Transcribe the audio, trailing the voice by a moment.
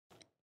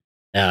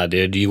Nah,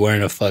 dude, you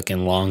wearing a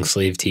fucking long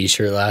sleeve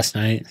t-shirt last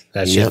night?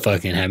 That shit Yep.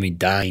 fucking had me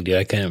dying, dude.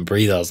 I couldn't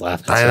breathe. I was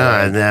laughing I so know. I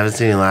hard. haven't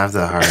seen you laugh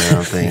that hard, I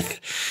don't think.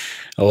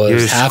 Well, it You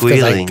were was half because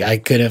squealing. I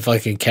couldn't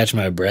fucking catch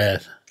my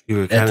breath You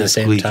were at kind the of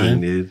same squeaking,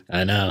 time. dude.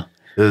 I know.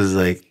 It was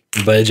like,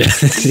 But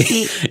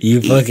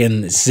you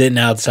fucking sitting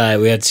outside.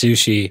 We had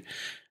sushi,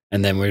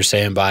 and then we were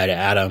saying bye to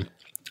Adam.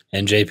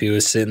 And JP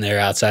was sitting there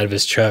outside of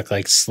his truck,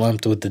 like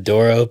slumped with the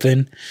door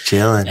open.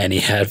 chilling. And he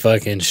had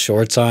fucking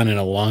shorts on and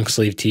a long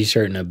sleeve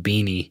t-shirt and a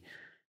beanie.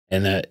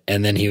 And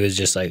then he was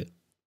just like,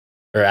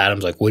 or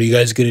Adam's like, what are you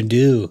guys going to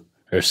do?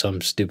 Or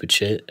some stupid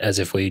shit, as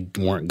if we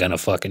weren't going to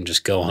fucking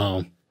just go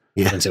home.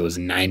 Yeah. Since it was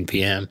 9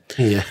 p.m.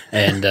 Yeah.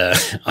 And on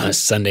a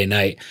Sunday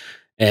night.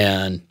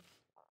 And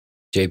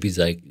JP's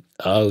like,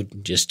 oh,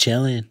 just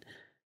chilling.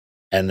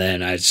 And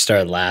then I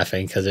started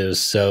laughing because it was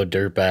so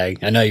dirtbag.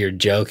 I know you're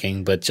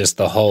joking, but just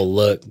the whole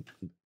look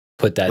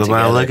put that But together.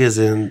 my look is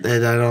in,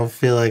 and I don't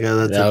feel like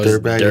that's That a was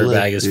dirtbag look,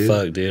 dirtbag as dude.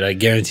 fuck, dude. I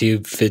guarantee you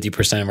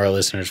 50% of our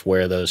listeners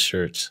wear those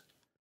shirts.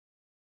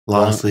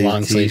 Long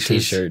sleeve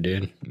t-shirt,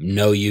 dude.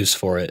 No use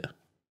for it.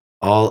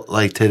 All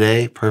like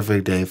today,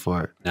 perfect day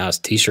for it. Now it's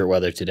t-shirt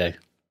weather today.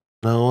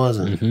 No, it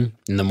wasn't.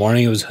 In the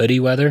morning, it was hoodie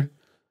weather.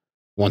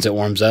 Once it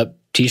warms up,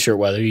 t-shirt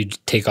weather, you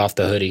take off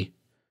the hoodie.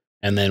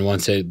 And then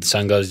once the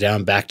sun goes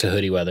down, back to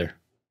hoodie weather.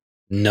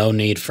 No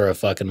need for a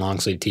fucking long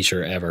sleeve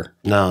t-shirt ever.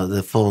 No,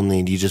 the full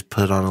need. You just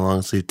put on a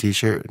long sleeve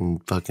t-shirt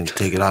and fucking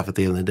take it off at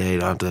the end of the day. You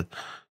don't have to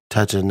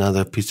touch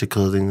another piece of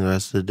clothing the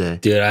rest of the day.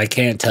 Dude, I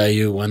can't tell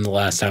you when the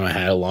last time I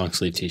had a long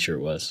sleeve t-shirt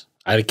was.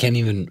 I can't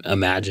even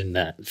imagine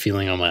that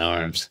feeling on my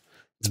arms.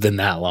 It's been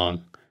that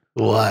long.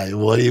 Why?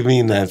 What do you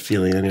mean that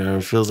feeling on your arm?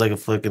 It feels like a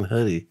fucking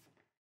hoodie.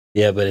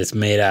 Yeah, but it's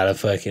made out of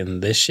fucking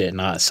this shit,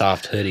 not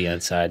soft hoodie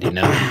inside, you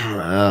know?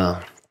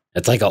 Oh.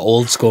 It's like an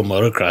old school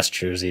motocross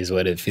jersey is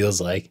what it feels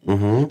like.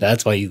 Mm-hmm.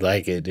 That's why you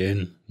like it,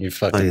 dude. You're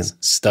fucking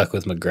stuck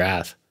with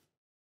McGrath.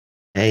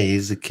 Hey,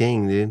 he's the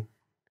king, dude.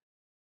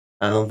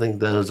 I don't think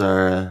those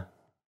are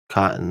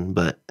cotton,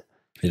 but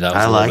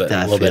I like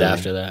that. A little bit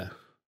after that.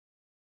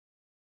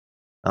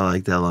 I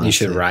like that long. You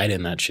should ride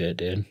in that shit,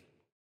 dude.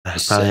 I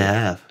probably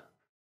have.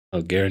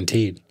 Oh,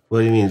 guaranteed. What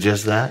do you mean,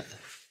 just that?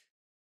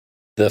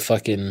 The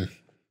fucking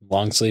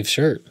long sleeve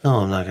shirt. No,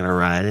 I'm not gonna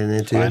ride in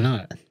it, dude. Why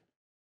not?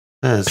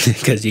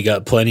 Because you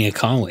got plenty of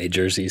Conway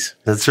jerseys.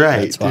 That's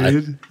right,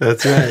 dude.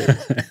 That's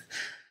right.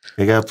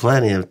 I got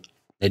plenty of.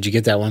 Did you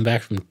get that one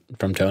back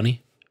from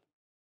Tony?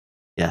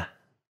 Yeah.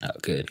 Oh,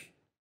 good.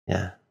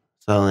 Yeah.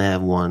 So I only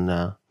have one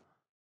now.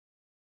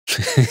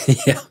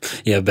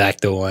 Yeah, back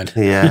to one.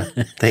 Yeah.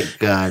 Thank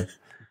God.